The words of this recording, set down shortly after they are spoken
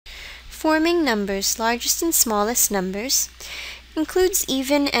forming numbers, largest and smallest numbers, includes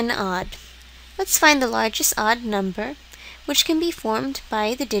even and odd. Let's find the largest odd number, which can be formed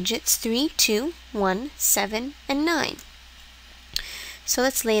by the digits 3, 2, 1, 7, and 9. So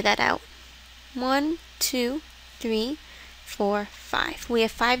let's lay that out. 1, 2, 3, 4, 5. We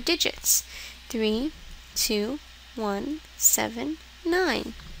have 5 digits. 3, 2, 1, 7,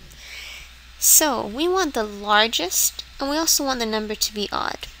 9. So we want the largest, and we also want the number to be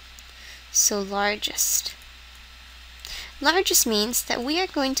odd. So largest. Largest means that we are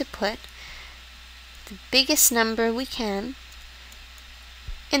going to put the biggest number we can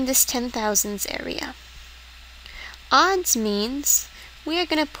in this 10,000s area. Odds means we are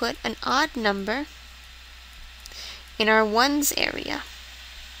going to put an odd number in our ones area.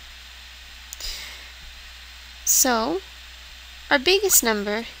 So our biggest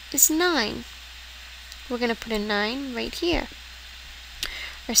number is 9. We're going to put a 9 right here.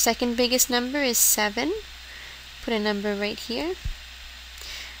 Our second biggest number is 7. Put a number right here.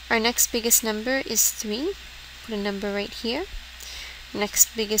 Our next biggest number is 3. Put a number right here.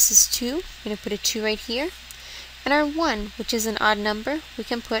 Next biggest is 2. I'm going to put a 2 right here. And our 1, which is an odd number, we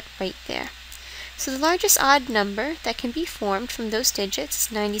can put right there. So the largest odd number that can be formed from those digits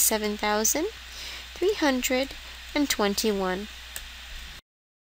is 97,321.